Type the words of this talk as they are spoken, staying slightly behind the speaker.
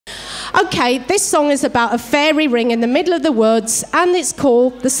Okay, this song is about a fairy ring in the middle of the woods, and it's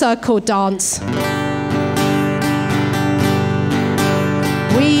called the circle dance.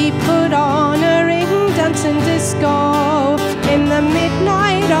 We put on a ring dance and disco in the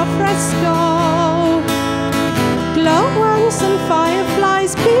midnight of fresco. Glowworms and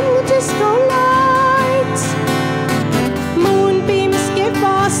fireflies beam the disco lights. Moonbeams give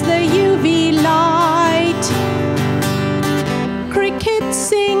us the UV light. Crickets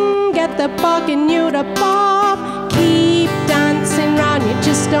sing, get the bug in you to bob. Keep dancing round, you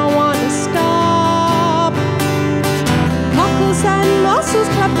just don't want to stop. Muckles and mussels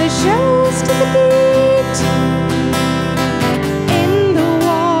clap their shells to the beat. In the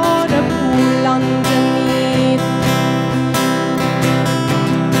water pool underneath.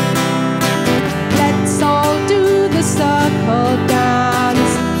 Let's all do the circle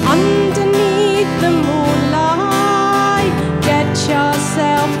dance underneath the moonlight. Get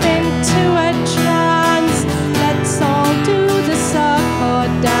yourself into a trance. Let's all do the circle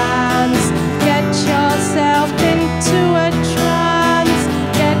dance. Get yourself into a trance.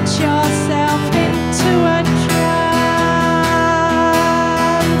 Get yourself into a trance.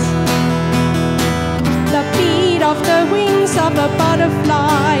 The beat of the wings of a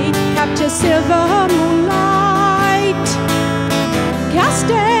butterfly capture silver moonlight,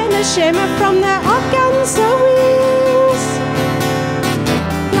 casting a shimmer from their organza wings,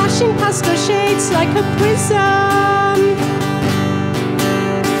 flashing pastel shades like a prism.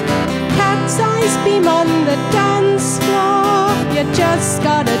 Cat's eyes beam on the dance floor. You just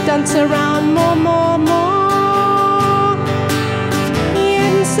gotta dance around more, more, more.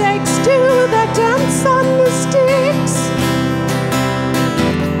 Insects do the dance on the sticks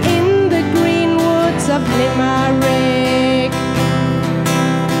in the green woods of Limerick.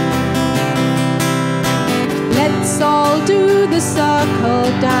 Let's all do the circle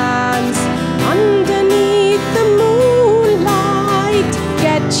dance underneath the moonlight.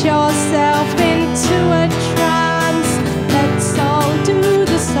 Get yourself into a trance. Let's all do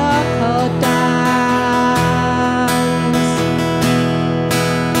the circle dance.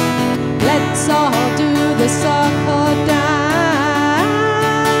 Let's all do the circle dance.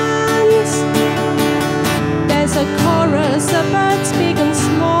 There's a chorus of birds big and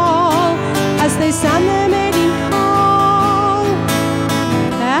small as they sound their mating call.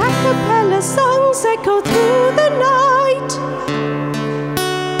 A cappella songs echo through the night,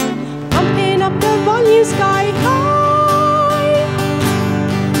 pumping up the volume sky high.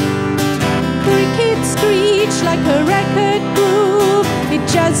 Crickets screech like a record groove. It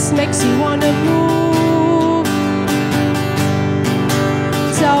just makes you wanna move.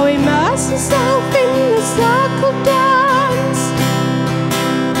 So immerse yourself in the circle dance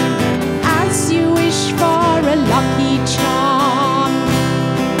as you wish for a lucky charm.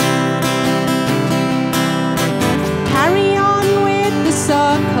 Carry on with the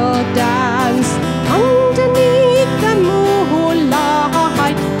circle dance underneath the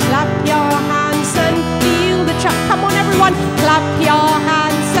moonlight. Clap your hands and feel the track. Come on everyone, clap your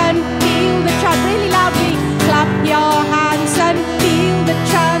hands and feel the track really loudly. Clap your hands and feel the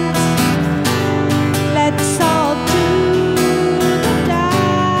trance. Let's all do the dance,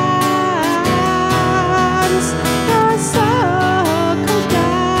 the circle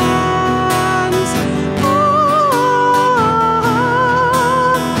dance. Oh,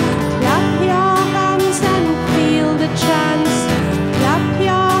 clap your hands and feel the trance. Clap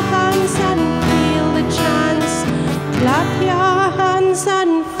your hands and feel the trance. Clap your hands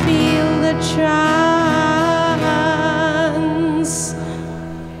and feel the trance.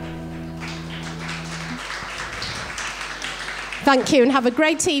 Thank you and have a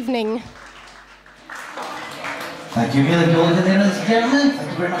great evening. Thank you, Amelia Goldie, ladies and gentlemen. Thank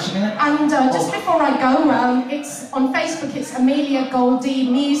you very much, Amelia. And just before I go, it's on Facebook, it's Amelia Goldie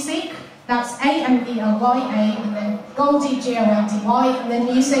Music. That's A-M-E-L-Y-A, and then Goldie, G-O-L-D-Y, and then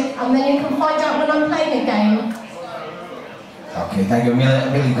music, and then you can find out when I'm playing again. Okay, thank you,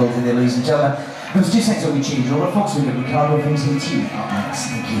 Amelia Goldie, ladies and gentlemen. It was 2 seconds when we change over, folks. We're going to be covering things in tea up next.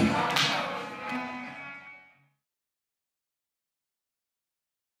 Thank you.